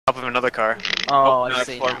another car. Oh, No I've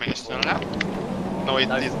seen formation that. lap? No, it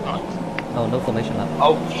No. is not. Oh, no formation lap.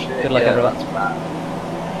 Oh shit. Good luck, yeah, everyone. that's bad.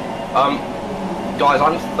 Guys,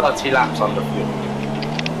 I'm 30 laps under fuel.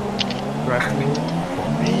 Directly for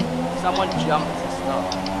me. Someone jumped to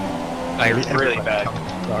start. Like, Maybe really everybody bad. comes to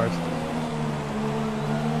start.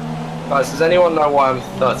 Guys, does anyone know why I'm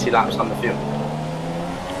 30 laps under fuel?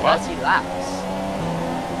 30 laps.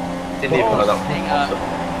 Didn't even know that Thing, was possible.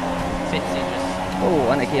 Tipsy just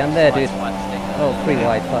Oh, Anarchy, I'm there, dude. sideswiped Oh, free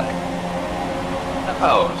wide, fuck.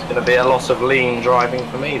 Oh, it's going to be a loss of lean driving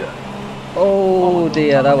for me then. Oh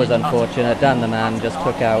dear, that was unfortunate. Dan the man just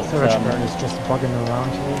took out Surgeburn is just bugging around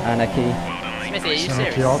here. Anarchy. Smithy, are you So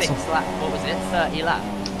serious? he also- 6 laps, what was it? 30 laps?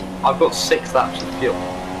 I've got 6 laps of fuel.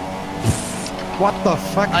 What the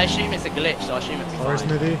fuck? I assume it's a glitch, so I assume it's Sorry, fine.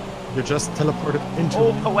 Smithy. You just teleported into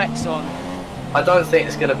All me. Poex on. I don't think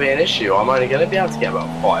it's going to be an issue. I'm only going to be able to get about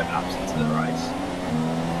 5 laps into the race.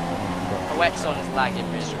 Poex on is lagging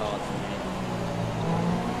really hard for me.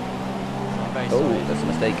 So I'm very Oh, sorry. that's a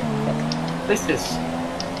mistake. Fuck. This is...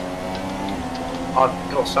 I've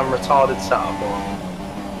got some retarded setup on.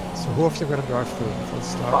 So who of you gonna drive through before the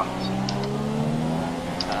start?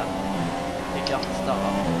 But Pick you up the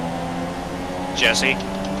start. Jesse.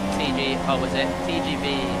 TG, oh was it? TGV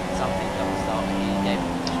something jump start, but he gave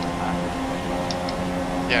it a back.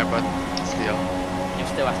 Yeah, but still. You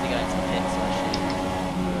still have to go into the pit, so actually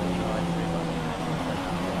drive through.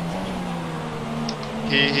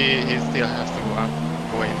 He still has to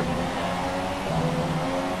go in.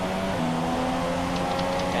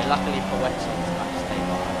 Okay, luckily for Wexon's match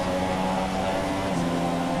stabilised.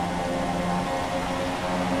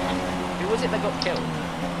 Who was it that got killed?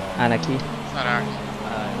 Anarchy. Alright,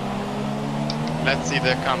 let's see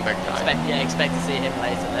the comeback time. Expect to see him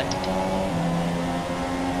later then.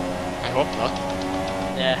 I hope not.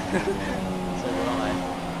 Yeah. So do I.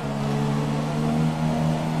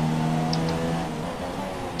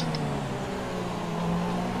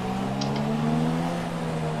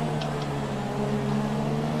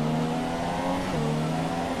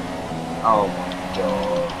 oh my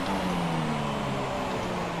god.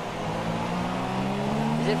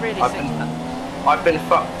 Is it really I've 6 been- laps? I've been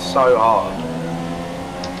fucked so hard.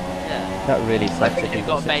 Yeah. That really I sucks think if You've you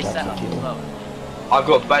got a base six laps setup of as fuel.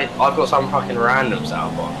 well. I've got some fucking random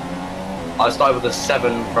setup on. I started with a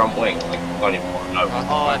 7 front wing. Like, I don't even want to know.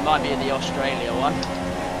 Oh, it might be the Australia one.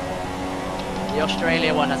 The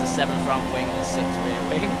Australia one has a 7 front wing and a 6 rear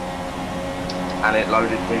wing. And it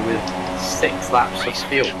loaded me with 6 laps of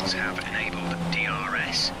fuel. Have enabled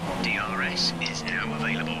DRS. DRS is now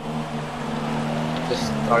available. Just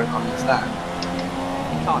don't understand.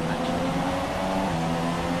 You can't actually.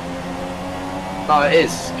 No, it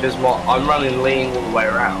is, because I'm running lean all the way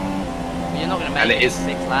around. But you're not going to And make it it is-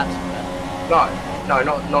 6 laps with it. No,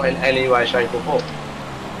 not in any way, shape or form.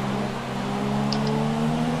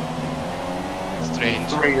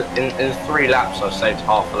 Strange. In 3 laps, I've saved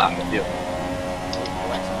half a lap of fuel.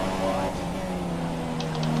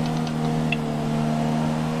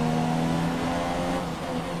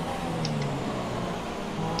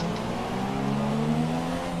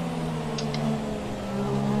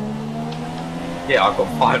 Yeah, I've got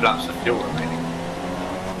 5 laps of fuel remaining.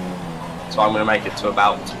 So I'm going to make it to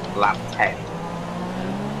about lap 10.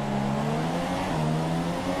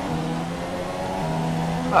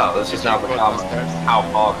 Oh, this has now become how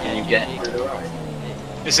far can you get through the race?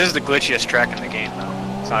 This is the glitchiest track in the game,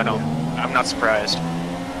 though. So I'm not surprised.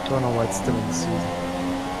 Don't know why it's still in the season.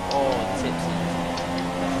 Oh, tipsy.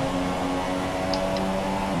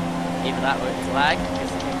 Either that or it's lag, because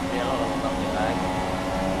there seems to be a lot of lovely lag.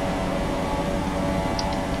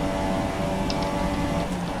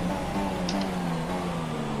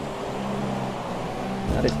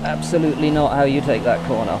 That is absolutely not how you take that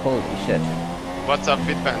corner. Holy shit. What's up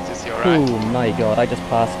with Vance? Is he alright? Oh my god, I just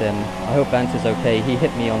passed him. I hope Vance is okay. He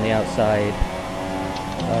hit me on the outside.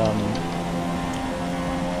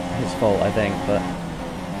 His fault, I think, but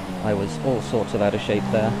I was all sorts of out of shape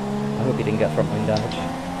there. I hope he didn't get front wing damage.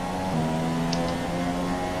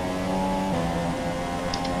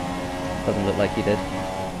 Doesn't look like he did.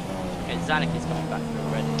 Okay, Zanuck is coming back through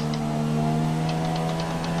already.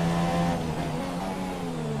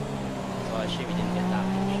 So I assume he didn't get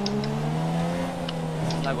damage.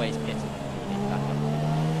 There's no way he's pitted. He needs back up.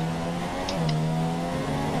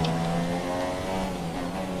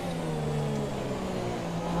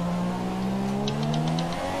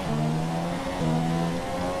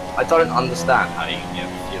 I don't understand how you can get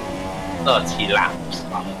fuel 30 laps.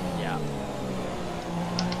 Yeah.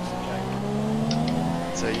 It's a joke.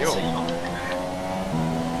 It's a It's yo. a yacht.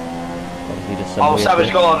 That was literally just some Oh, weird Savage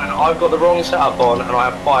glitch. gone, and I've got the wrong setup on, and I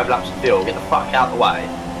have 5 laps of fuel. Get the fuck out of the way.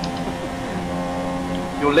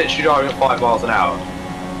 You're literally driving at 5 miles an hour.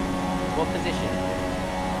 What position?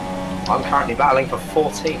 I'm currently battling for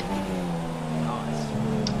 14th. Nice.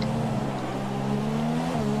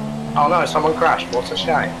 Oh no, someone crashed. What a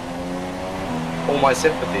shame. All my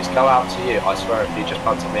sympathies go out to you. I swear if he just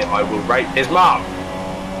punted me, I will rape his mum.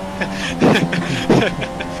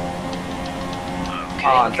 Okay,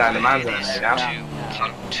 Oh, and down the man's it is now.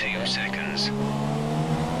 2.2 seconds.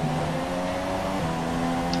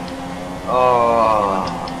 Oh.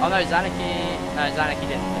 Oh no, Zanaki. No, Zanaki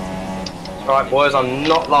didn't listen. Right, boys, I'm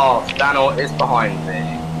not last. Daniel is behind me.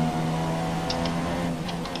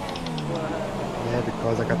 Yeah,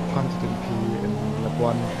 because I got punted in P in lap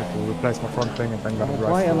 1, had to replace my front wing and then got a drive.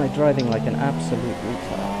 Why am I driving like an absolute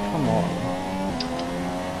retard? Come on.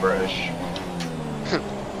 British.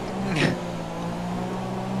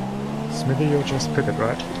 Smithy, you just pitted,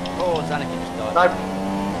 right? Oh, Zanaki just died. No.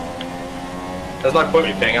 There's no point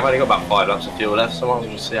in me pitting. I've only got about 5 laps of fuel left, so I'm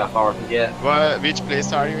going to see how far I can get. Well, which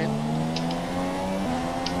place are you in?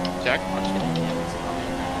 Jack? I'm just gonna kill it.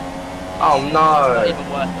 Oh It's not no! even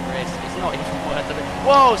worth the risk. It's not even worth the risk.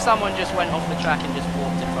 Whoa! Someone just went off the track and just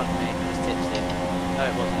walked in front of me. It was Tipsy. No,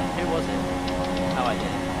 it wasn't. Who was it? No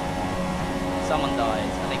idea. Someone died.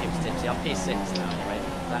 I think it was Tipsy. I'm P6 now anyway.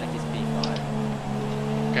 Zaniki's P5.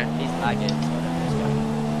 Okay. He's lagging, so I don't know what's going on.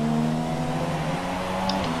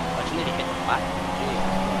 I just nearly hit the back. Jesus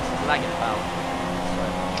Christ. He's lagging about so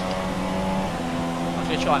much. I'm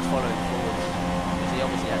going to try and follow him forwards because he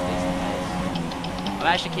obviously has decent pace. I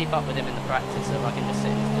managed to keep up with him in the practice so I can just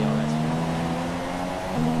sit in his DRS.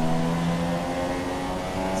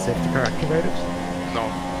 Safety car activated. No.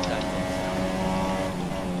 Don't think so.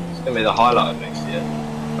 It's going to be the highlight of next year.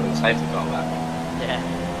 Having the safety car back. Yeah.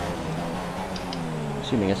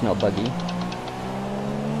 Assuming it's not buggy.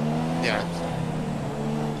 Yeah.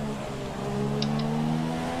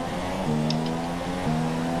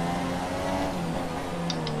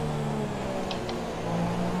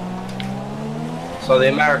 So the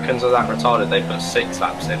Americans are that retarded, they put 6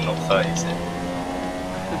 laps in, not 36.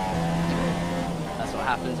 That's what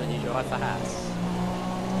happens when you drive for Haas.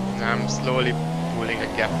 I'm slowly pulling a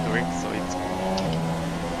gap to Rick, so it's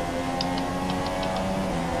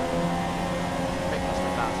Rick must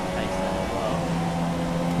have found some pace then as well.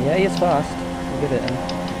 Yeah, he's fast. We'll give it him.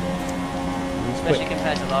 He's Especially quick.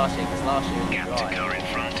 compared to last year, because last year he Gap was to right. car in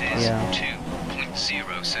front is Yeah.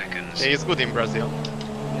 2.0 seconds. he's good in Brazil.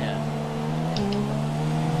 Yeah.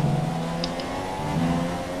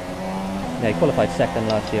 Yeah, he qualified second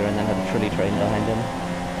last year and then had a trolley train behind him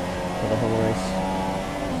for the whole race.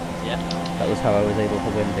 Yeah. That was how I was able to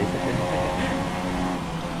win, basically.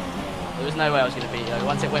 There was no way I was going to beat you.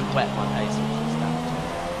 Once it went wet, my pace was just down.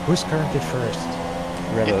 Who's currently first?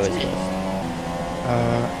 Revo It's is me. first.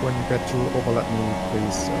 When you get to overlap me,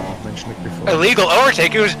 please mention it before. Illegal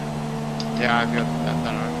overtakers? Yeah, I've got that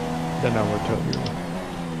done already. Then I will tell you.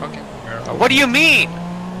 Okay. What do you mean?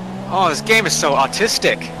 Oh, this game is so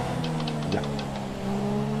autistic.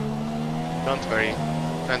 Don't worry.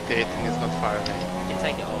 2018 is not far away. You can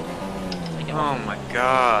take it off. Take it Oh off. my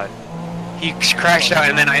god. He crashed out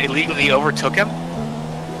and then I illegally overtook him?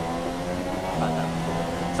 Like that.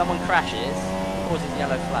 Someone crashes, causes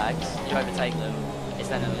yellow flags, you overtake them, it's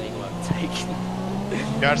then an illegal overtake.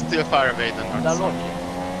 You are still far away than No us. logic.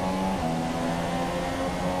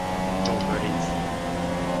 Don't worry.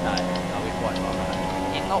 No, we're quite far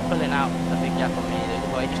behind. He's not pulling out a big gap on me,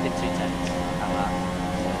 well he just did 2 tenths at that.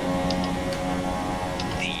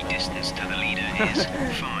 The distance to the leader is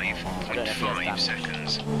 5.5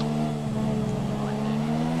 seconds.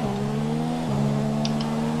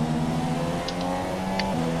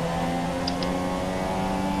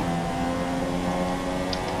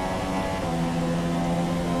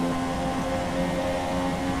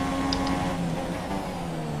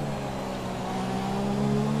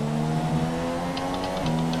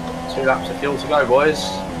 Two laps of fuel to go, boys.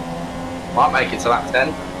 Might make it to lap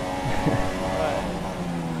 10.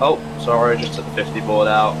 Oh, sorry, just took the 50 board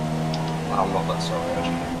out. Well, I'm not that sorry,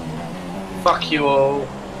 actually. Fuck you all.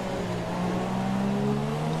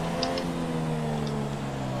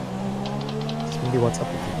 Smithy, what's up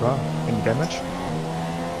with your car? Any damage?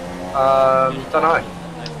 Don't know.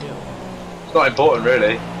 No fuel. It's not important,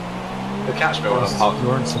 really. You'll catch me when I'm You parked.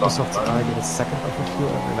 weren't supposed to get a second of the fuel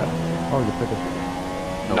every lap. Oh, you pitted.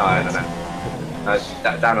 No.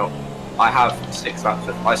 Daniel, I have 6 laps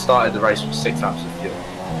of... I started the race with 6 laps of fuel.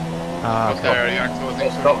 Ah, Okay, okay. you are closing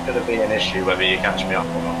It's soon. not going to be an issue whether you catch me up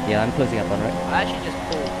or not. Yeah, I'm closing up on Rick. I actually just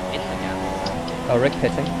pulled in the gap. Oh, Rick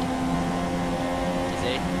pitting. Is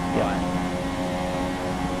he? Yeah. Right.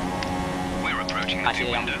 Clearing the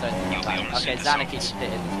Actually, I'm window. don't think You'll be I'm on back. the Okay, soft Zanicki's spots.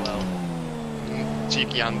 spitting as well.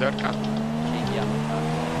 Cheeky undercut. Cheeky uppercut.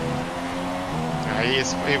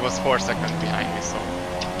 He was 4 seconds behind me, so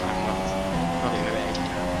I'm not in a big.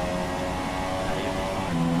 No, you'll be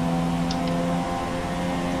fine.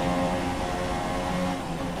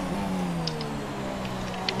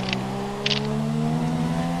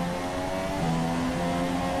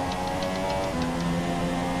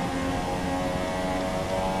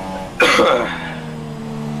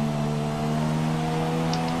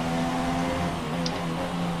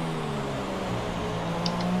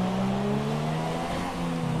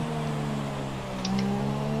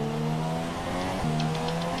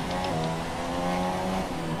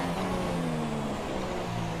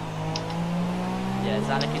 Yeah,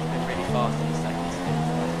 Zanicki's been really fast in the second stint.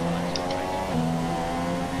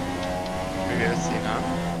 We will see now.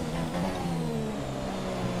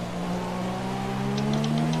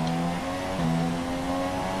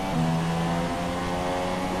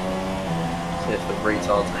 See if the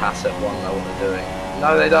retards Hassett one know what they're doing.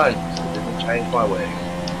 No, they don't. So it didn't change my wing.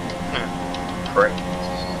 Correct.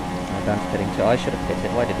 My band's pitting too. I should have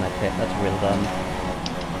pitted. Why didn't I pit? That's real dumb.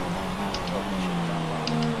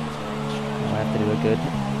 I have to do a good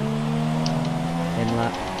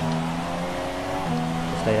in-lap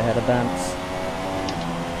to stay ahead of Bance.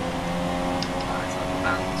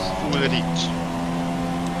 Full reach.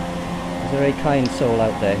 Is there a kind soul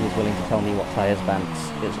out there who's willing to tell me what tyres Bance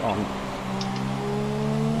is on?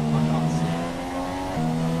 I can't see.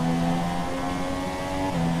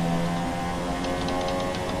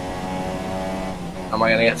 Am I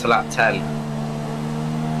going to get to lap 10?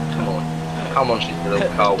 Come on. Come on, she's a little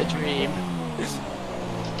The cold. dream.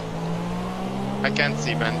 I can't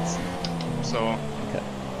see vents, so Okay.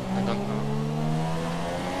 I don't know.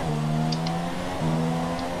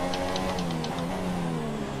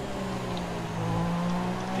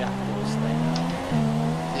 You have to stay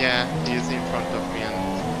now. Yeah, he is in front of me and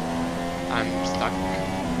I'm stuck.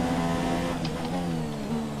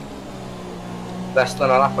 Less than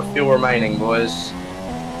a lap of fuel remaining, boys.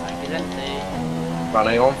 Tank is empty.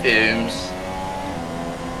 Running on fumes.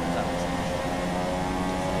 That was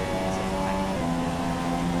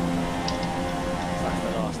so that's the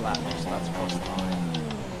last lap, just that's across the line.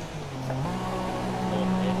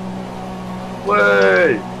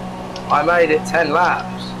 Woo! I made it 10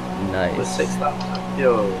 laps with Nice. 6 laps of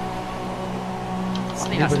fuel. I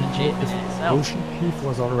think that's Even legit in if itself. Ocean Keith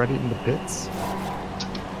was already in the pits.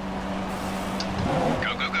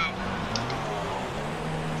 Go, go, go.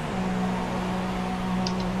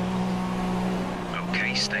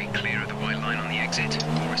 Okay, stay clear of the white line on the exit.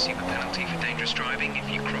 You'll receive a penalty for dangerous driving if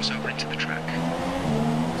you cross over into the track.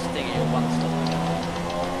 Stinger, you're one stop.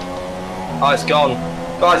 Oh, it's gone.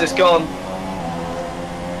 Guys, it's gone.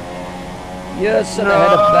 Yes, and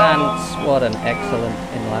ahead of Bance. What an excellent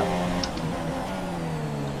in-lap.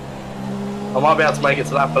 I might be able to make it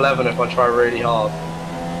to lap 11 if I try really hard.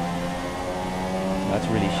 That's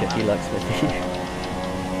really shitty luck, Smithy.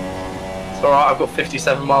 It's alright, I've got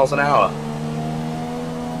 57 miles an hour.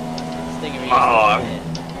 Stinger, you Oh, still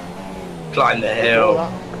in. Climb the What hill. was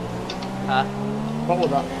that? Huh? What was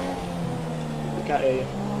that? I can't hear you.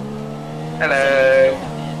 Hello.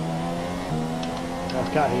 I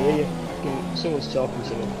can't hear you. Someone's talking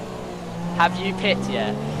to me. Have you picked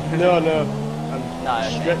yet? No, no. I'm No,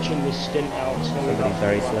 okay. stretching this stint out. It's only Somebody's about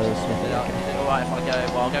very 3 slow, laps. Smithy. Is Okay. it alright if I go?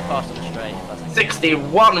 Well, I'll go past on the straight. If that's okay.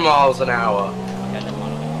 61 miles an hour. Okay, never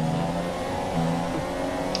mind. I'll go past it.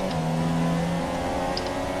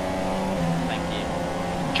 Thank you.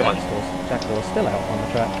 Come on. Jackdaw's still out on the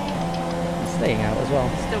track. He's staying out as well.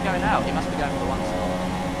 He's still going out. He must be going for the one stop.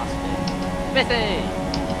 Must be. Smithy!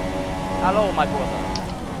 Hello, my brother.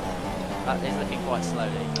 That is looking quite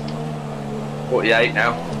slowly. 48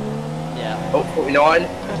 now. Yeah. Oh, 49.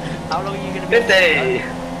 How long are you going to be? 50.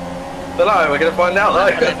 Don't know, we're going to find out though.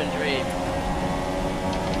 11 Dream.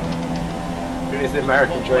 Who is the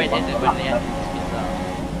American What dream? point is it when the engine spins up?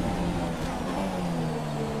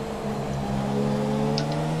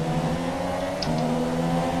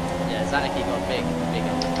 Yeah, Zanicki got big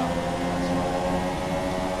undercut.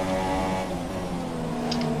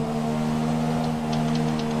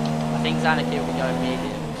 I think Zanicki will be going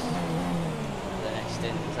mediums for the next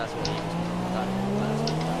stint because that's what he was done. That's what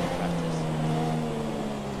he's done in practice.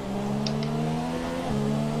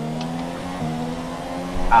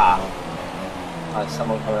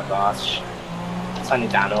 Someone coming up last. It's only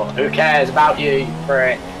Daniel. Who cares about you, you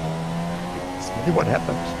prick? Smithy, what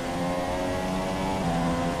happened?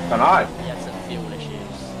 Don't know. He had some fuel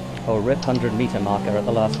issues. Oh, rip 100-meter marker at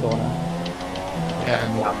the last corner. Yeah.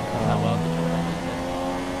 Oh well,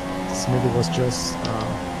 Smithy was just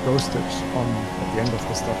ghosted on at the end of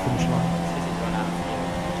the start finish line. Smithy's run out of fuel.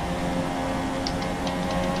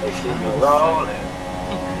 They see me rolling.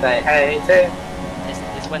 They hate it.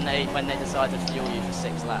 It's when they decide to fuel you for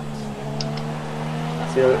 6 laps.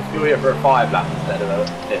 So you're here for a 5 lap instead of a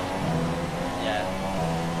 5th. Yeah.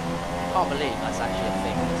 Can't believe that's actually a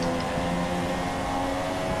thing.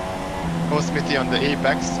 Go Smithy on the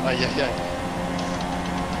apex. Yeah.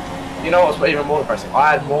 You know what's even more depressing?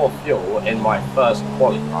 I had more fuel in my first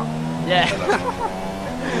quali run. Yeah.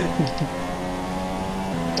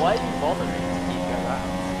 Why are you bothering to keep going around?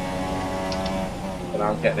 And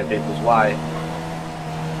I'm getting in people's way.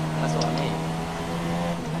 That's what I mean.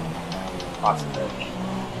 That's a bitch.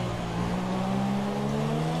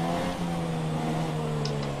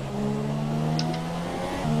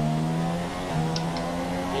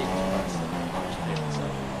 Jesus Christ.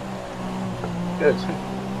 Good.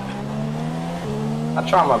 I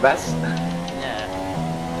try my best. Yeah.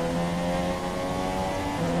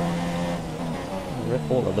 Rip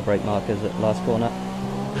all of the brake markers at last corner.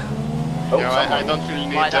 Oh, Yeah, I don't really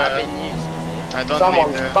need Might not have been used. I don't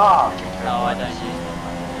someone's need bar. No, I don't use them.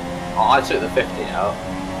 Oh, I took the 50 out.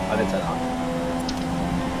 I didn't take that.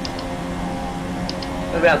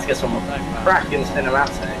 We'll be able to get some cracking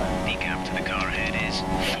cinematics. The gap to the car ahead is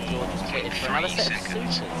George is pitted for another 4.3 set of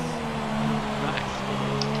seconds. supers.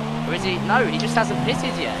 Or is he? No, he just hasn't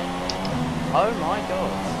pitted yet. Oh my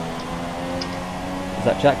god. Is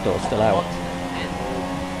that Jackdaw still out?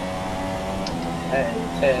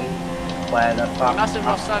 Hey, where the He fuck? must have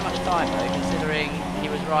lost so much time though, considering he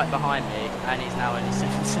was right behind me and he's now only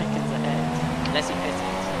 7 seconds ahead. Unless he pitted. I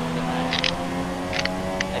don't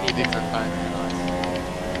know. Maybe he different time.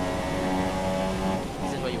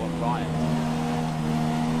 This is where you want Ryan.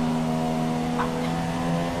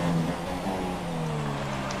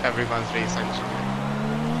 Everyone's race engineer.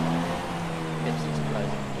 Gibson's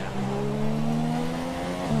closing,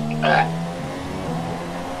 yeah.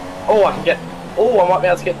 Oh, I can get. Oh, I might be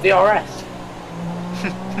able to get DRS.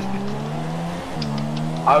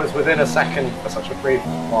 I was within a second for such a brief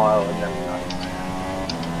while, and then.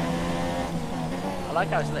 I like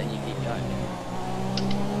how it's letting you keep going.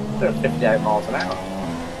 They're at 58 miles an hour.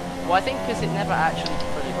 Well, I think because it never actually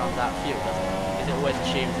fully runs out of fuel, does it? Because it always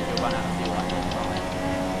assumes that you'll run out of fuel at the time.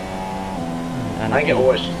 I think it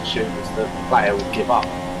always just assumes that the player will give up.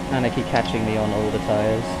 Anarchy catching me on older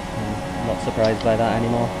tyres. I'm not surprised by that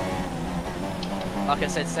anymore. Like I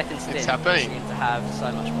said, second stint, It's you happening. seem to have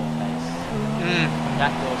so much more pace.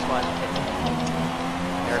 Jackdaw's finally hit it.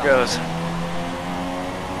 There it goes.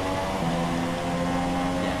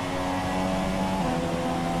 Yeah.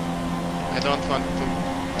 I don't want to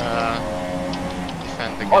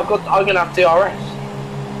defend the I'm gonna have DRS.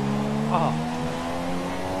 Oh.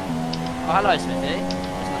 Oh, hello, Smithy.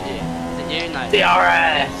 It's not you. Is it you? No.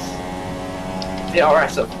 DRS!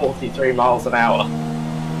 DRS at 43 miles an hour.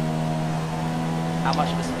 How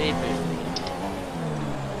much of a speed boost did you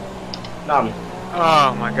get? None.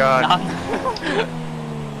 Oh my god. None. Fair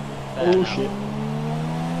Oh enough. shit.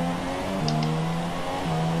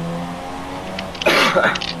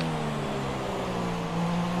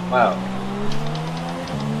 Well.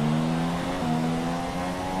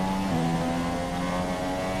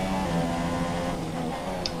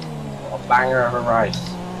 What a banger of a race.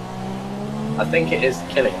 I think it is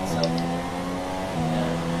killing itself.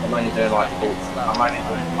 Yeah. I'm only doing like 40, I'm only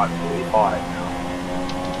doing like 45 now.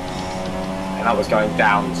 And I was going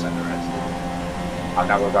down center rest. I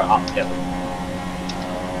now will go uphill.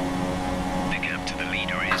 The gap to the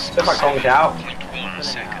leader is So if I conk out, 7.1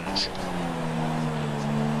 seconds.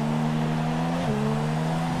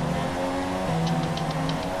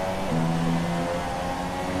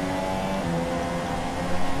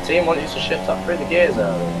 team want you to shift up through the gears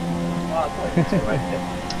early. Well, I'd like to make it,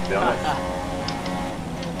 to be honest.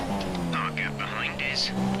 Our gap behind is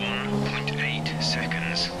 1.8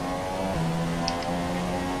 seconds.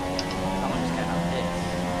 Someone just came out of this.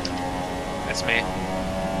 That's me.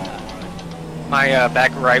 My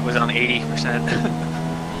back right was on 80%.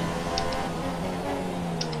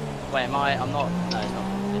 Wait, am I? I'm not. No, it's not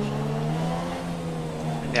competition.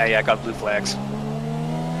 Yeah, I got blue flags. We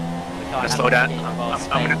I'm can't gonna slow down. have while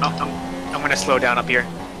I'm gonna slow down up here,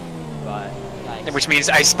 Right. Thanks. which means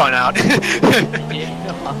I spun out. Thank you.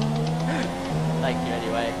 Thank you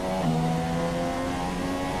anyway.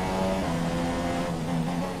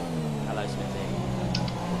 Hello, Smithy.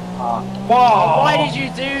 Whoa! Why did you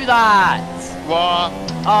do that? What?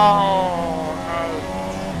 Oh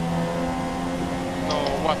No,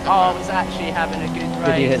 what the no. Oh, I fuck? was actually having a good race.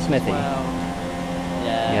 Did you hit as Smithy? Well.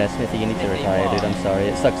 Yeah. Yeah, Smithy, you need to Smithy, retire, what? dude. I'm sorry.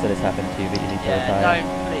 It sucks that it's happened to you, but you need to Yeah, retire. don't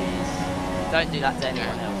please. Don't do that to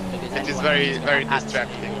anyone else because It is anyone very, else is very gonna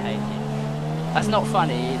distracting. absolutely hate you. That's not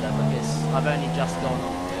funny either because I've only just gone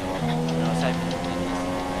on to, I was hoping to do this.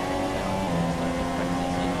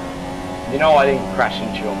 You know I didn't crash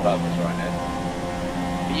into you on purpose right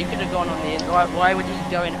now. But you could have gone on the inside. Why would you be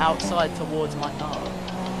going outside towards my car?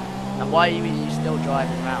 And why are you still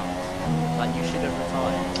driving round? Like you should have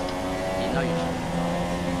retired. You know you should have retired.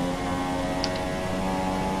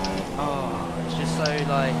 Oh, it's just so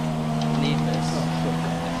like needless.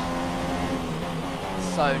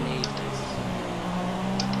 So needless.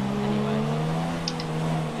 Anyway,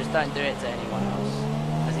 just don't do it to anyone else.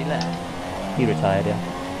 Has he left? He retired, yeah.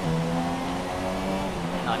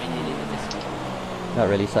 No, I mean he did the Discord. That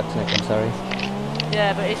really sucks, Nick, I'm sorry.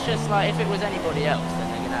 Yeah, but it's just like if it was anybody else, then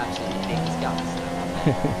they're gonna absolutely beat his guts.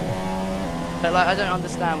 But like, I don't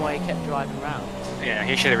understand why he kept driving around. Yeah,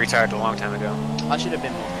 he should have retired a long time ago. I should have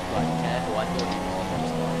been more like careful. I thought he was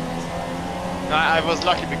just on this side. No, I was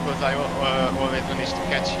lucky because I always managed to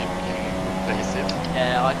catch him in places.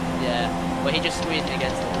 Yeah. Well, he just squeezed me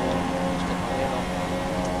against the wall. Just took my wheel off.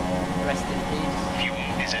 Rest in peace. Fuel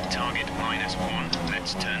is at target -1.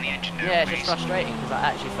 Let's turn the engine down, Yeah, it's please. just frustrating because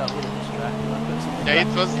I actually felt good at this track. I put some Yeah,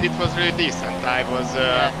 it was really decent. I was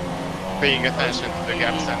paying attention to the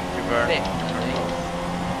gaps and we were Thick, I think.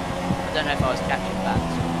 I don't know if I was catching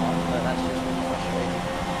backs or not, but that's just really frustrating.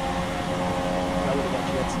 I would have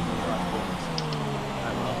actually had some really right points.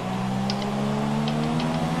 Oh well.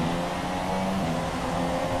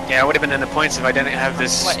 Yeah, I would have been in the points if I didn't have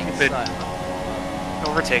this Sweating stupid so much.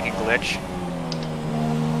 overtaking glitch.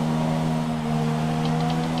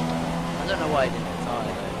 I don't know why he didn't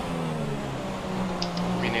retire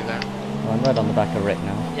though. me neither. Well, I'm right on the back of Rick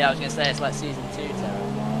now. Yeah, I was gonna say it's like season 2 terror.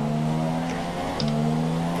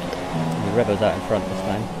 The Revo's out in front this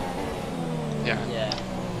time. Yeah. Yeah.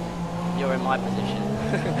 You're in my position.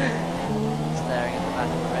 Staring at the back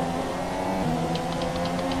of the Red Bull.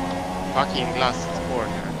 Fucking last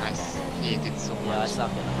corner. He did so Yeah, I much.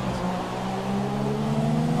 suck at it.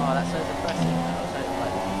 Oh, that's so depressing. I was hoping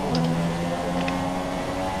like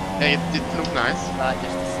Yeah, it looked nice. like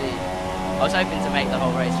just to see. I was hoping to make the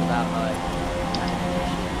whole race without like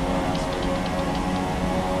animation.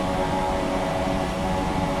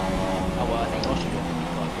 Oh well, I think Austria would be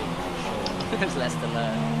quite big for sure. There's less to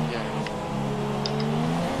learn. Yeah.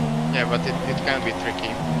 Yeah, but it can be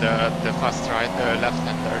tricky. The fast right, the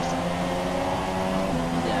left-handers.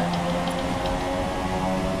 Yeah.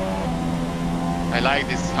 I like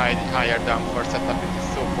this higher downforce setup. It is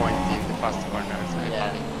so pointy in the fast corners. I Yeah.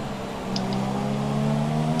 love it.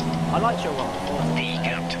 I liked your one before. to be The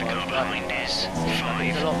fair. gap to the Well, car driving behind it, is it seemed like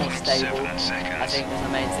it was a lot more stable. 5.7 seconds. I think was the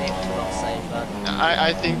main thing. It was a lot safer.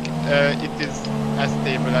 I think it is as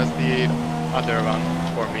stable as the other one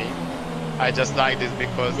for me. I just like this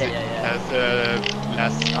because Yeah, it yeah, yeah. has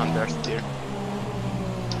less understeer.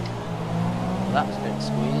 Well, that was a bit of a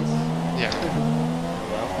squeeze. Yeah.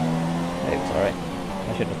 Well, It was alright. I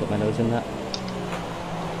shouldn't have put my nose in that.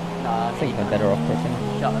 no, I think I'm better off putting.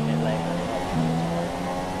 Shut a bit later.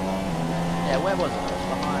 Yeah, where was it? I was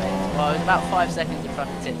behind. Well, I was about 5 seconds in front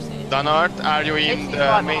of Tipsy. Donard, are you in Tipsy's the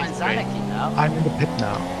right main behind straight? Zanaki now. I'm in the pit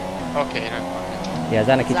now. Okay, no. Yeah,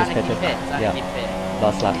 Zanaki just Zanaki pitted. pit. Zanaki Yeah, pit.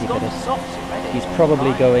 last lap He's he gone pitted. for softs already. He's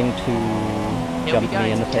probably Fine. going to He'll jump be going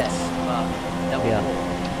me in the to pits. yes, but they'll Yeah. walk.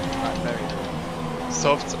 Like, very good.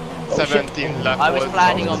 Soft Oh, 17 lap. I was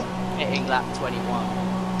planning on soft. hitting lap 21,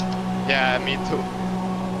 Yeah, me too.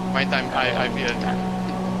 My time, I feel that.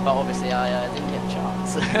 but obviously I didn't get a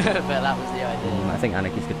chance. But that was the idea. I think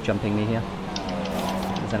Anaki's jumping me here.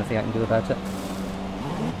 Is there anything I can do about it?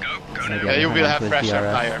 Go, go Maybe now. I Yeah, you can will hang on have to his fresher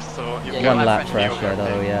DRS. tires, so you Yeah, can you'll One have lap fresher fresher though,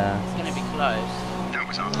 overtake. yeah. It's going to be close. That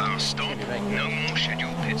was our last stop. Should be very good. No more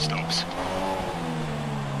scheduled pit stops.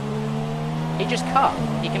 He just cut.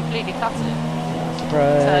 He completely cut it.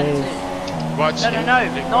 Turn Surprise! two. Watch him. No,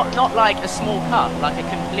 not like a small cut, like a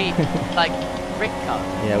complete, like Rick cut.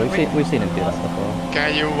 Yeah, we've seen him do that before.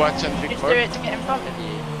 Can you watch and He just do record? it to get in front of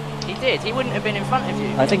you. He did. He wouldn't have been in front of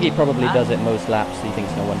you. I think he probably Huh? does it most laps. He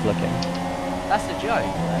thinks no one's looking. That's the joke.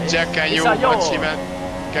 Though. Jack, can It's you like watch your- him and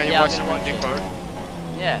can you Yeah, I'm watch him gonna and watch it. record?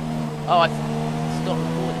 Yeah. Oh, I stopped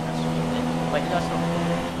recording. That's stupid. Wait, did I stop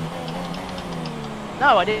recording?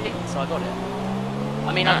 No, I didn't. So I got it.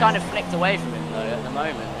 I mean, I Nice. kind of flicked away from him though at the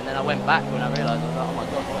moment, and then I went back when I realised I was like, oh my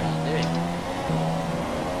god, what are you doing?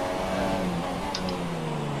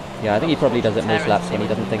 Yeah, I think he probably does it most Terrence, laps when he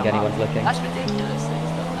doesn't think come anyone's up. looking. That's ridiculous that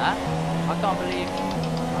he's done that. I can't believe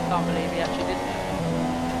he actually did that.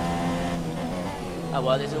 Oh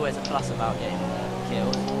well, there's always a plus about getting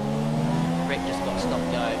killed. Rick just got stop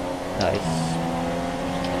go. Nice.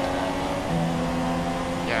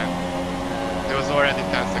 Yeah. already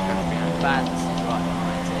 10 seconds behind. Vance is right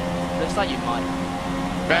behind it. Looks like you might.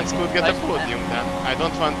 Vance could get a Both- podium then. I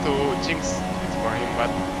don't want to jinx it for him,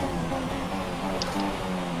 but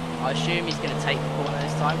I assume he's going to take the corner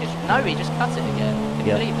this time. No, he just cut it again.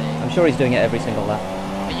 Yeah. Completely. I'm sure he's doing it every single lap.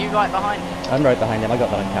 Are you right behind him? I'm right behind him. I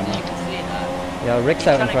got that on So camera. you can see that. Yeah, Rick's He's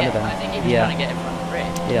out in trying to front of him. I think he was Yeah, trying to get in front of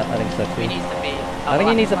Rick. yeah, I think so He too. needs to be. I think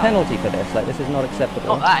he needs a flat. penalty for this. Like, this is not acceptable.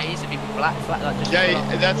 Not that, he needs to be flat, like just. yeah,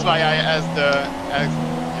 full on. that's why I asked you,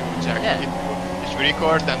 Jack. Yeah. If we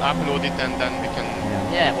record and upload it, and then we can.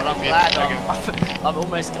 Yeah, well, I'm Yeah, glad. again. I'm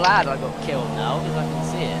almost glad I got killed now because I can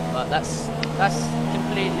see it. But that's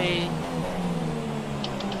completely.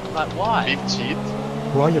 Like, why? Big cheat.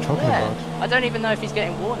 Who are you talking Yeah, about? I don't even know if he's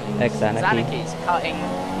getting warnings. Ex-Anarchy. Zanaki's cutting.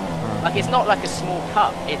 Like, it's not like a small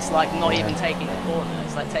cut. It's like not even taking the corner.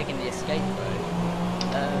 It's like taking the escape road.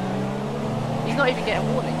 He's not even getting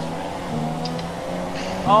warnings for it.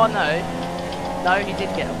 Oh no, no, he did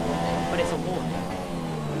get a warning, but it's a warning.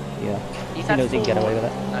 Yeah. He's He had knows he can full get away with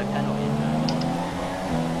it. warnings, no penalty.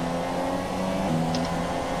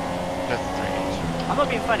 That's strange. I'm not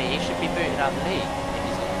being funny. He should be booted out of the league if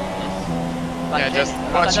he's on this. Like, Yeah, just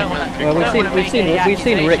I watch don't him wanna- and Well, I don't wanna make any we've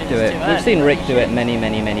seen Rick do it. accusations too We've seen early, Rick but do he it should-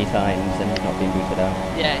 many times, and he's not been booted out.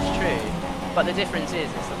 Yeah, it's true. But the difference is,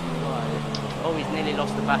 it's like, oh, he's nearly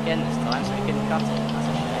lost the back end this time, so he couldn't cut it. That's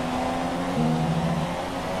a shame.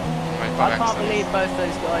 I can't believe both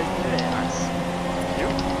those guys do it. Nice. You?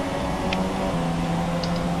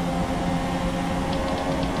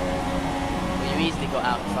 Well, you easily got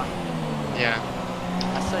out in front of him. Yeah.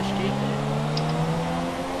 That's so stupid.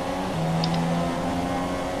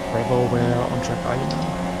 Bravo, where on track are you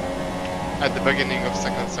now? At the beginning of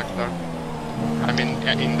second sector. I mean,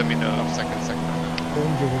 in the middle of second sector. Then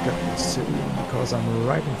you will get this soon, because I'm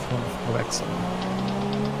right in front of Alexa.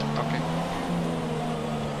 Okay.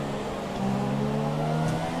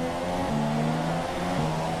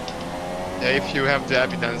 Yeah, if you have the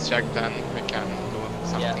evidence, Jack, then we can do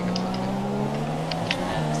something Yeah. about it.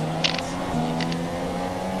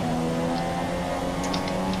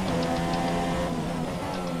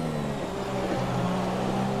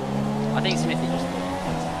 I think Smithy just.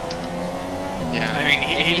 Yeah. I mean,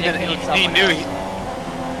 he He didn't. killed He someone knew.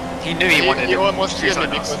 else. He knew he wanted He to almost choose killed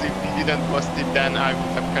me someone else. because if he didn't post it, then I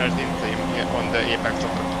would have crashed into him on the apex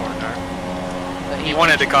of the corner. But He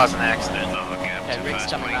wanted to cause an accident. Lower gap Okay, to Rick's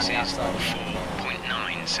first coming around place the is outside.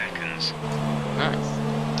 4.9 seconds. Nice.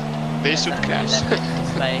 They should crash.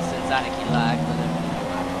 Space and Zaniki lagged, but then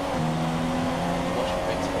watch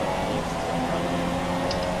Rick's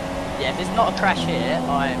yeah, if there's not a crash here,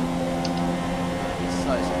 I'm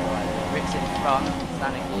so surprised. Rick's in front,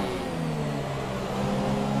 Zaniki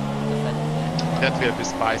defending it. That will be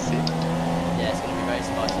spicy. Yeah, it's going to be very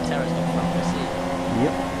spicy. Terra's got front row seat.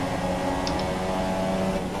 Yep.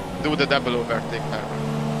 Do the double overtake there.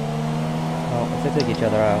 Well, if they take each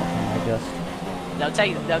other out, I just...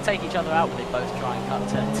 They'll take each other out when they both try and cut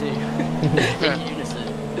turn 2 in unison.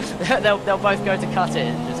 they'll both go to cut it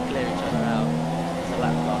and just clear each other out. It's a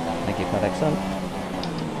lap car. Thank you, Kadak-san.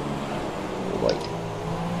 Right.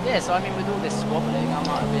 Yeah, so I mean, with all this squabbling, I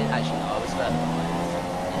might have been. Actually, no, I was further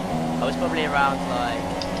behind. I was probably around like.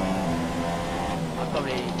 I'd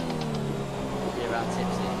probably be around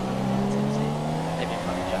tipsy. Maybe in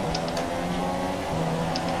front of Jack.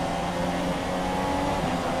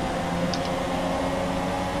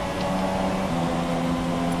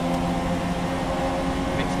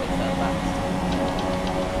 Rick's a bit further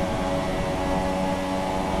back.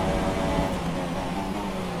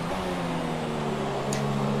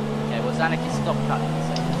 Okay, well, Zaniki stopped cutting in a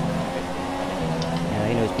second. Yeah,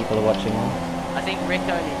 he knows people are watching him. I think Rick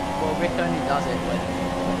only does it when he's in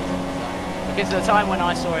the zone. Because the time when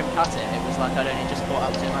I saw him cut it, it was like I'd only just caught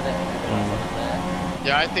up to him. I don't even realise I was there.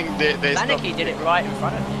 Yeah, I think they stopped. Zaniki did it right in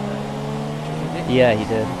front of you, though. Which was ridiculous. Yeah, he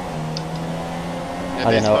did. Yeah,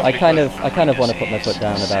 I they don't know. stopped I kind of want to put my foot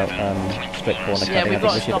down about strict corner Yeah, cutting. we've I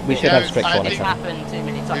got to think stop we it. should have strict I corner think- It's cutting. happened too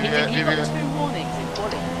many times. Yeah, You've got we- 2 warnings in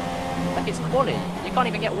quali. Like, it's quali. You can't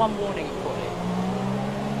even get 1 warning in quali.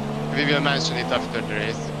 We will mention it after the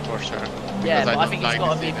race, for sure. Yeah, because but I don't think like it's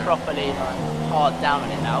got to this be either. properly like, hard down on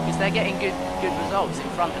it now, because they're getting good results in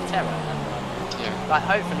front of Terra. Yeah. Like,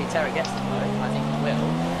 hopefully Terra gets them both. I think he will.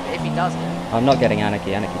 But if he doesn't, I'm not getting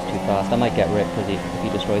Anarchy. Anarchy's too fast. I might get Rick because if he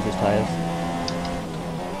destroys his tyres.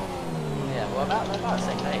 yeah, well, about the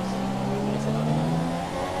same pace.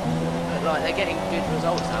 But like, they're getting good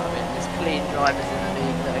results out of it. There's clean drivers in the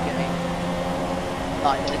league that are getting,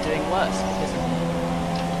 like, they're doing worse because of it.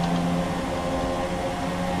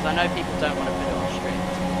 Because I know people don't want to put it on strict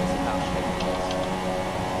because of how strict it is.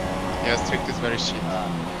 Yeah, strict is very shit.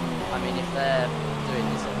 I mean, if they're doing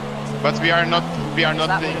this every race, But we are not that would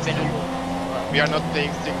playing have been stick. well, We are not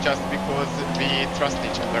playing stick just because we trust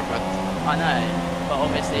each other, but I know, but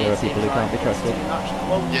obviously There are it seems people who like can't be it's trusted. too much.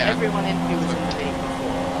 Well, Yeah. everyone who was in the league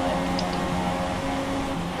before, like,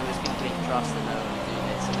 there was complete trust that no one would do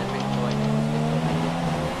this, and they've been joining.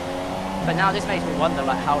 But now this makes me wonder,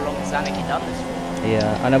 like, how long has Zanicki done this for?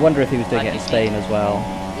 Yeah, and I wonder if he was doing Like, it in is Spain as well.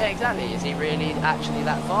 Yeah, exactly. Is he really actually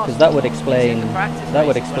that fast? Because that would Because in explain the practice that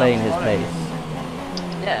would races when I explain was his following pace.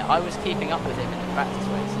 him, yeah, I was keeping up with him in the practice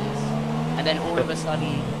races, and then all of a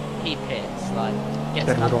sudden he pits, like gets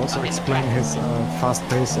That would another also in the explain his practice. fast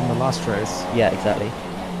pace in the last race. Yeah, exactly.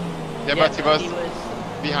 yeah, but he was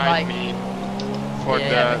like, behind me for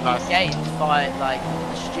yeah, the but last. he gained by like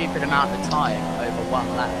a stupid amount of time over one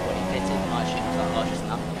lap when he pitted, and I assumed it was like, oh, just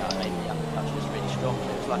an undercut. Maybe the undercut's just really strong. But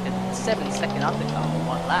it was like a 7-second undercut in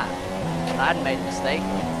one lap. And I hadn't made a mistake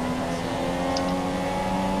or anything. So,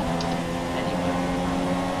 anyway,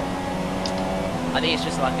 I think it's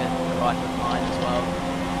just like a gripe of mine as well.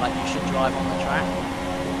 Like, you should drive on the track.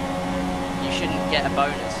 You shouldn't get a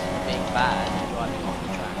bonus for being bad and driving off the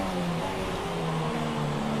track.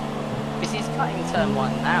 Because he's cutting turn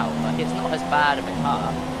 1 now. Like, it's not as bad of a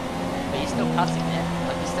cut, but he's still cutting it.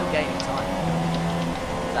 Like, he's still gaining time.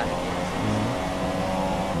 That he is.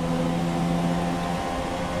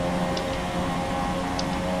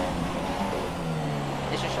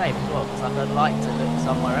 It's a shame as well, because like, I'd like to look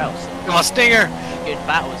somewhere else. Come on, Stinger! Good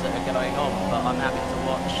battles that are going on, but I'm having to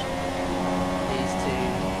watch these two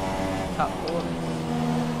cut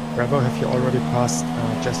corners. Bravo, have you already passed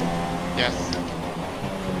Jesse? Yes.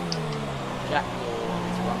 Jack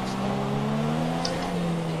Lawrence, one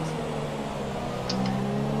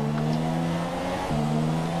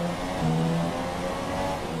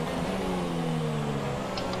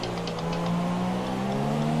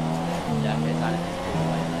Yeah, okay, that is cool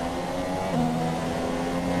way there.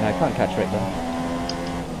 No, I can't catch Rick though.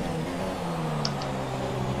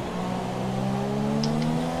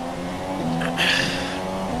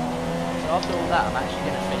 So after all that, I'm actually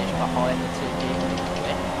going to finish behind the 2 people in the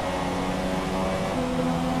win,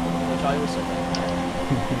 which I also don't get.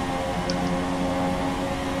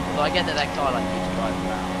 Although I get that car like keeps driving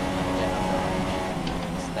around, and again, I feel like you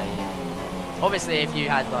should stay in. Obviously, if you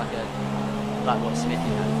had like what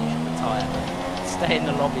Smithy had, you should retire. Stay in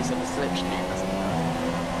the lobbies of a slipstream, doesn't it?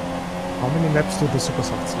 How many laps do the super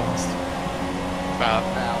softs last? Well,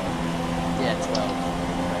 Yeah, 12.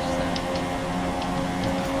 Fresh set.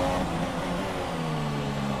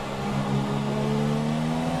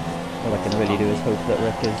 All I can really do is hope that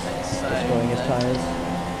Rick is So, destroying his tyres.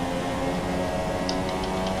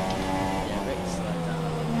 Yeah, Rick's slowed down a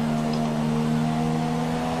little bit.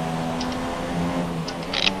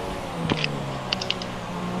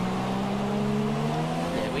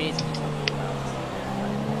 Yeah, we need to do something about this.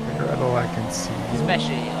 Bravo, I can see you.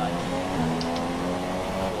 Especially like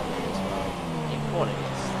quality as well. In quality,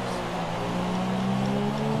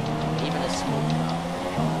 even a small cut.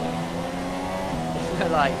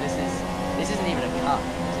 Like this isn't even a cut.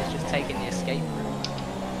 This is just taking the escape route.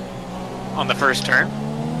 On the first turn?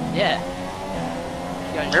 Yeah.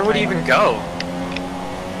 Going Where would he straight even go?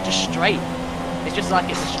 Just straight. It's just like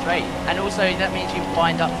it's a straight. And also that means you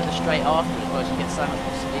wind up to the straight afterwards, whereas you get so much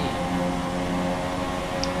more speed.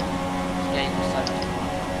 This game is so much fun.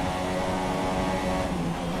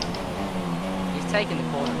 He's taking the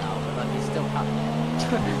corner now, but like he's still cutting it.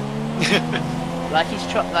 Like he's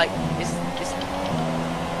like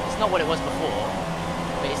it's not what it was before,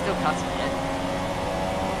 but he's still cutting it.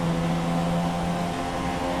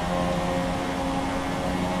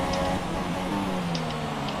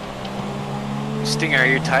 Stinger, are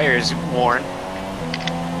your tires worn? 45%.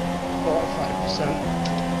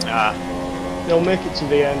 Ah, They'll make it to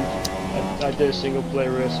the end. I did a single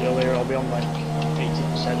player race earlier, I'll be on like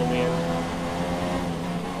 80% in the end.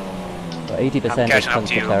 But 80% is catching up to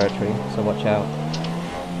puncture you. territory, so watch out.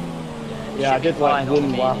 Yeah, I Should be did like fine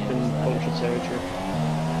on the 1 lap mediums, in though. puncture territory.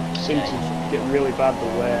 Seemed Yeah, to get really bad the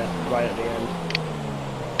wear right at the end.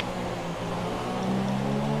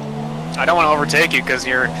 I don't want to overtake you because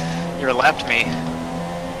you're left me.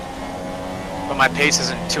 But my pace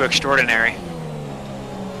isn't too extraordinary.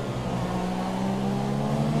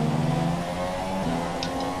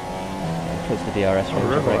 Close to DRS Oh, range of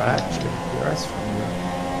River, Rick. actually. DRS from you.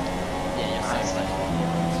 Yeah, you're so close to the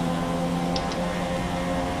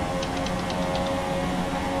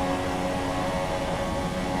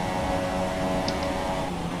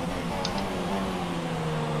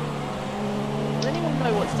Does anyone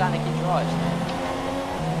know what Zanicki drives?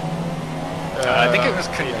 I think it was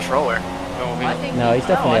controller. No, I think No, he's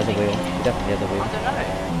definitely I has a think wheel. He definitely has a I wheel. don't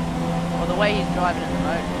know. the way he's driving at the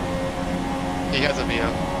moment. He has a wheel.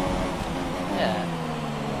 Yeah.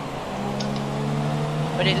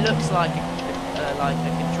 But it looks like a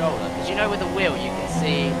controller, because you know with the wheel you can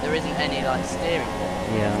see there isn't any like steering wheel.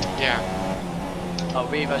 Yeah. Yeah. Oh,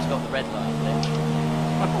 Revo's got the red light flip.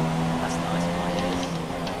 That's nice in my ears.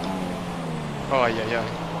 Oh yeah.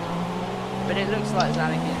 But it looks like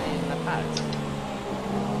Zanik is using the pads.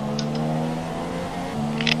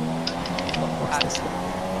 He's got the pads.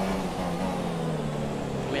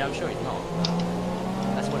 I mean, I'm sure he's not.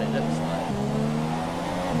 That's what it looks like.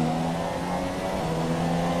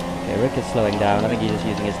 Okay, Rick is slowing down. I think he's just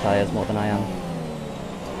using his tyres more than I am.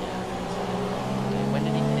 When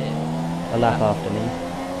did he hit? A lap after me.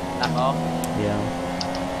 Lap off? Yeah.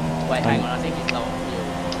 Wait, hang on, I think he's low on fuel.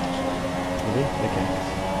 Is he? Okay.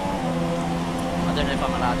 I don't know if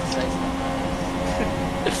I'm allowed to say something.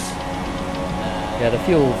 Yeah, the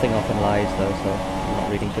fuel thing often lies though, so I'm not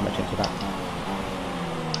reading too much into that.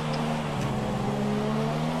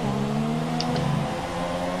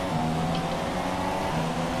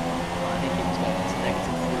 I think it was going into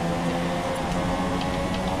negative fuel.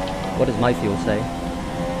 What does my fuel say?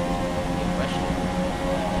 Good question.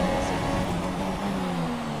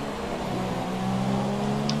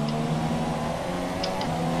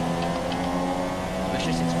 It's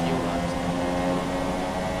just its fuel lines.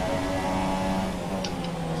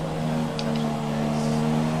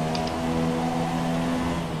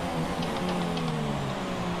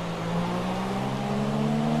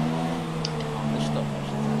 The stopwatch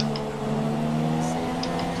is there. See.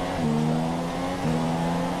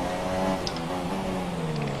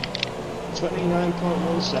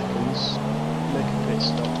 29.1 seconds. Make a pit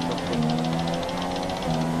stop. Roughly.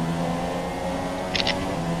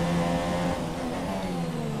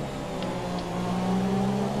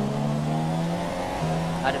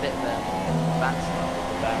 Had a bit of advance with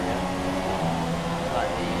the barrier.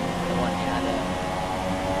 Like the one you had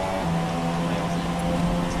where was it?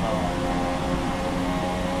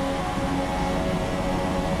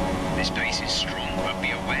 This pace is strong, but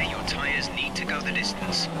be aware your tyres need to go the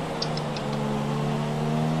distance.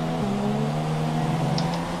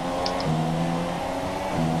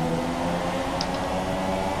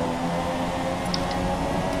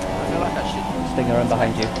 I feel like I should. Stinger, I'm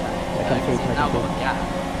behind you. I come through, Now come through. got a gap.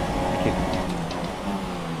 Thank you.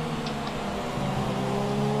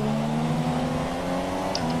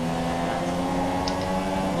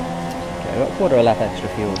 Okay, I've got a quarter of a lap extra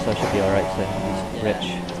fuel, so I should be alright, so he's rich.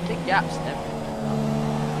 There's big gaps everywhere.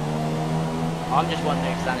 I'm just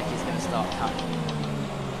wondering if Zanik is going to start cutting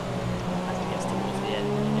as he gets towards the end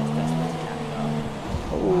and he gets desperate to catch up.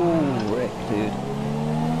 Oh, Rick, dude.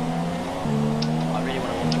 I really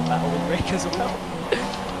want to watch a battle with Rick as well. I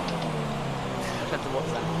have to watch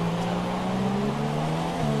that.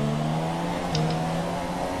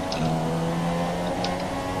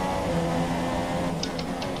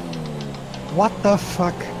 What the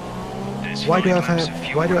fuck? There's Why do I 5 laps of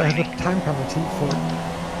fuel have a remaining. time penalty for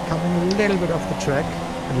coming a little bit off the track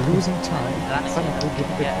and losing time? Suddenly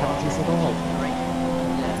didn't get penalties at all.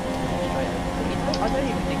 I don't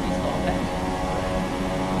even think he's got a penalty.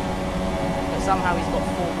 But somehow he's got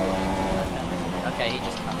 4 warnings and no penalty. Okay, he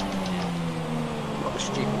just cut. Got the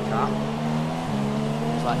stupid cut.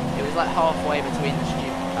 It was like halfway between the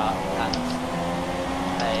stupid cut and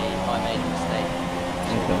I made a mistake.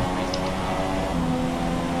 Okay.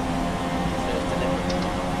 So it was deliberate.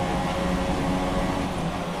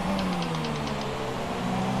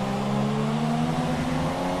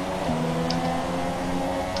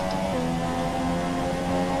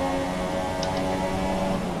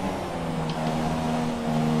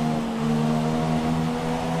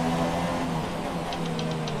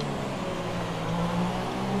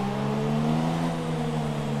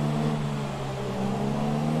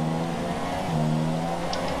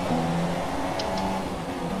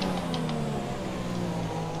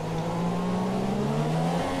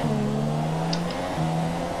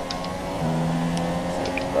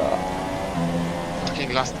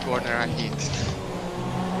 Fucking last corner I hit.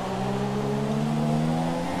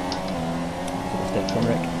 Mistake from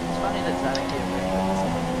Rick. It's funny that Zanik here and Rick are the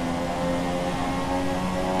same.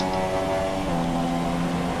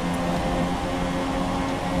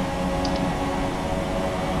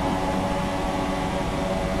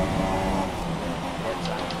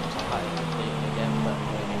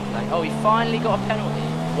 Oh, he finally got a penalty.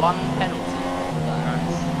 1 penalty.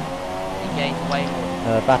 He gained way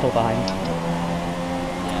more. Battle behind.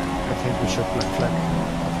 Yeah, I think we should black flag.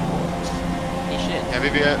 he should. Yeah, we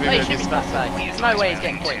No, he will should be discuss back. it. There's no way he's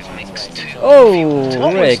getting points. For this race. Oh,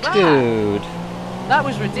 What was Rick, that? dude. That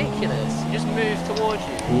was ridiculous. He just moved towards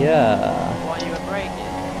you Yeah. while you were braking.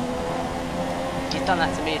 He's done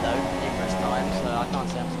that to me though numerous times, so I can't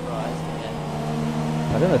say I'm surprised.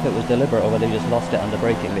 Yeah. I don't know if it was deliberate or whether he just lost it under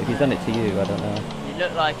braking, but if he's done it to you, I don't know. It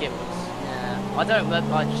looked like it was. Yeah. I don't know.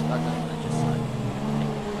 I just like.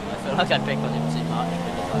 I feel like I pick on him too much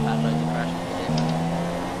because I've had loads of crashes with him.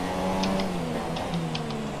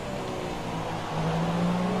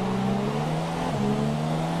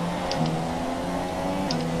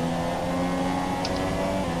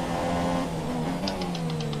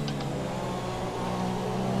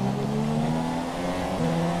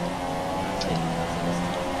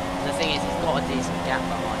 The thing is, he's got a decent gap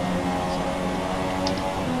behind him.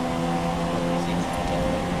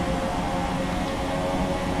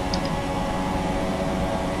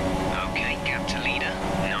 Okay, gap to leader,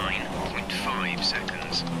 9.5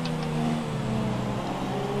 seconds.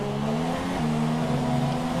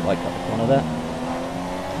 Right cut the corner there.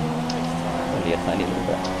 Only a tiny little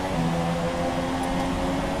bit.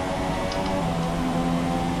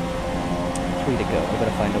 3 to go, we've got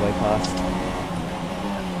to find a way past.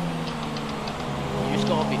 You just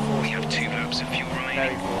got to be We have forceful. 2 laps of fuel Very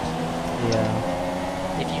remaining. forceful.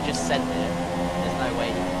 Yeah. If you just sent it, there's no way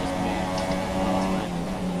you can just move last moment.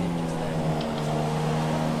 You just there.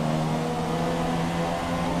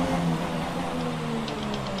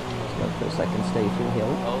 Go for a second, stay through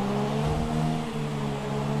hill. Oh.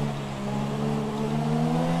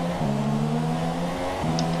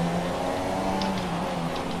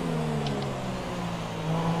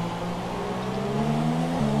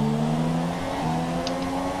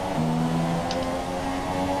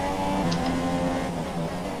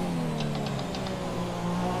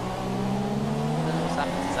 What's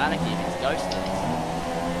happened to Zanicki? He's ghosted.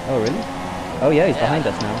 Oh, really? Oh, yeah, he's Yeah. behind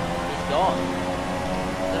us now. He's gone.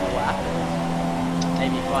 Don't know what happened.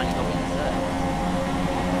 Maybe he finally got what he deserved.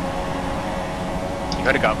 You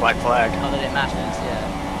could have got black flag. Not that it matters,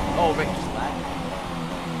 yeah. Oh, Rick just back.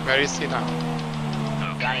 Where is he now?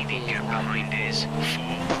 Okay, the gap behind is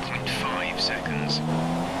 4.5 seconds.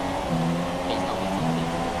 He's not with you.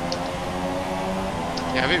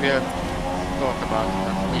 Yeah, we will talk about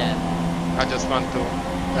that. Yeah. I just want to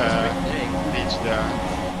What's Rick doing? reach the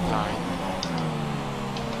line.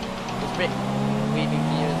 Was Rick weaving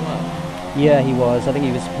for you as well? Yeah, he was. I think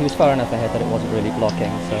he was far enough ahead that it wasn't really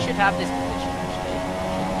blocking, so... You should have this position actually, shouldn't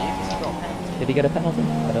you? Because you got a penalty. Did he get a penalty?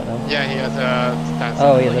 I don't know. Yeah, he has a stance.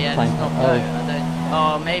 Oh, he has Yeah, a time. it's not Oh, go. I don't.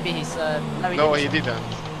 Oh, maybe he's. No, No, didn't. he didn't.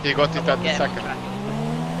 He got it at the Get him second. back.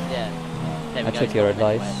 Yeah. There we I go, took he's your got him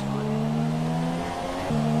anyway, advice. it's fine.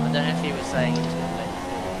 I don't know if he was saying it to let you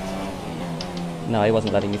through. no, he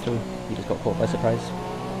wasn't letting me through. He just got caught by surprise.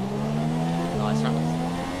 Nice one.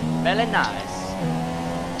 Very nice.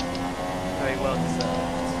 Very well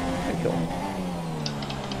deserved. Very cool.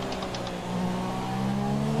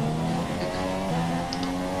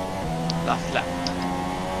 Last lap.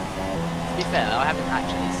 To be fair, I haven't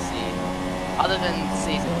actually seen, other than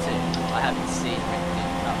season 2, I haven't seen Rick do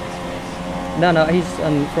about this race. No, he's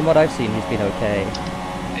from what I've seen, he's been okay.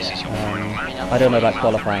 This is your final lap. mean, I'm I don't know sure about he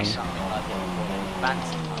qualifying. might have something like it before.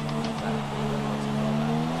 Fancy something like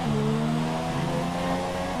that.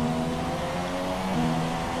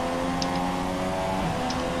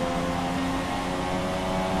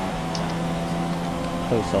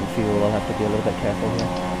 Close on fuel, I'll have to be a little bit careful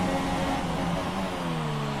here.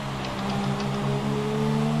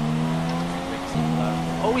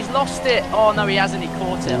 Oh, he's lost it! Oh no, he hasn't, he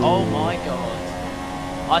caught it. Oh my god.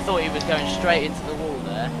 I thought he was going straight into the wall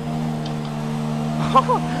there.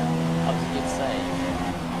 That was a good save.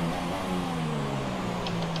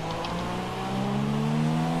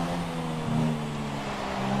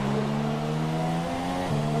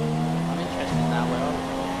 I'm interested now where are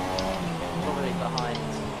we? Probably behind,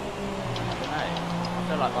 I don't know. I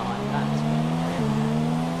feel like behind Vance.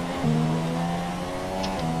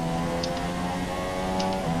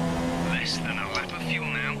 Less than a lap of fuel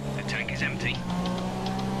now. The tank is empty.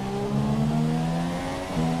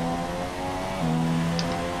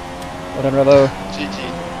 Well done, Robo. GG.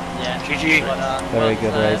 Yeah. GG. Well done. Very Well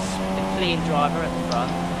good deserved. race. The clean driver at the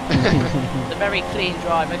front. The very clean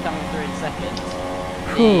driver coming through in second.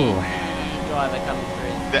 Whew. The driver coming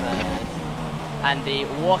through in third. And the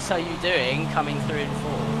what are you doing coming through in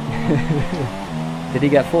fourth. Did he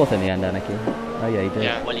get fourth in the end, Anarchy? Oh yeah, he did.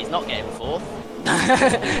 Yeah. Well, he's not getting fourth.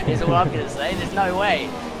 Is all I'm going to say. There's no way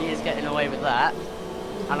he is getting away with that.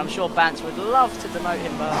 And I'm sure Bance would love to demote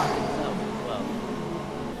him behind himself as well.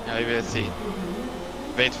 Yeah, we will see.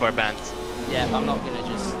 Wait for bands. Yeah, I'm not going to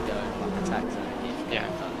just go like attack Zanicki. Yeah.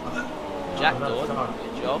 Jack Dawn,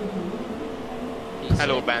 good job. He's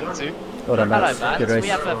Hello, in. Bantu. Well done, Hello, Vance. Vance. Good race. We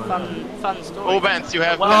have a fun story. Oh, Vance, you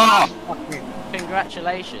have.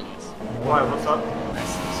 Congratulations. Why, what's up?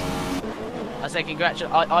 I said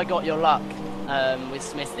I got your luck with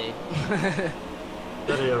Smithy.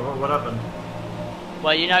 What happened?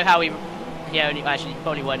 Well, you know how he actually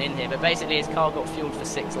probably weren't in here, but basically his car got fueled for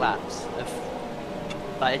 6 laps.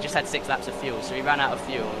 Like it just had 6 laps of fuel, so he ran out of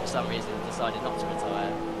fuel and for some reason decided not to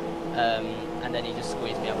retire. And then he just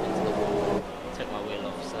squeezed me up into the wall, took my wheel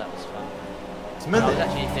off, so that was fun. I was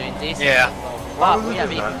actually doing decent. Yeah. But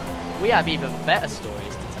we have even better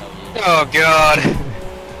stories to tell you. Oh god.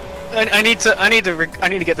 I need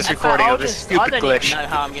to get this recording of this stupid I don't glitch. even know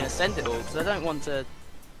how I'm going to send it all because I don't want to.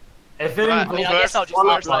 If it I mean, I guess I'll just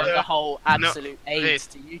upload the whole No, absolute AIDS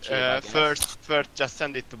to YouTube. I guess. First, just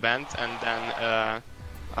send it to Bent, and then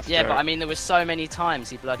after. Yeah, but I mean, there was so many times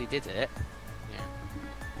he bloody did it. Yeah.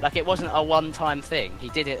 Like it wasn't a one-time thing. He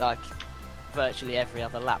did it like virtually every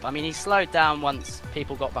other lap. I mean, he slowed down once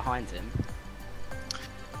people got behind him.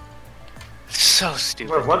 So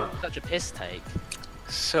stupid. Wait, what? Such a piss take.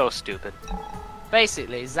 So stupid.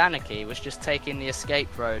 Basically, Zanucky was just taking the escape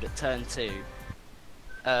road at turn 2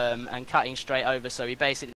 and cutting straight over, so he basically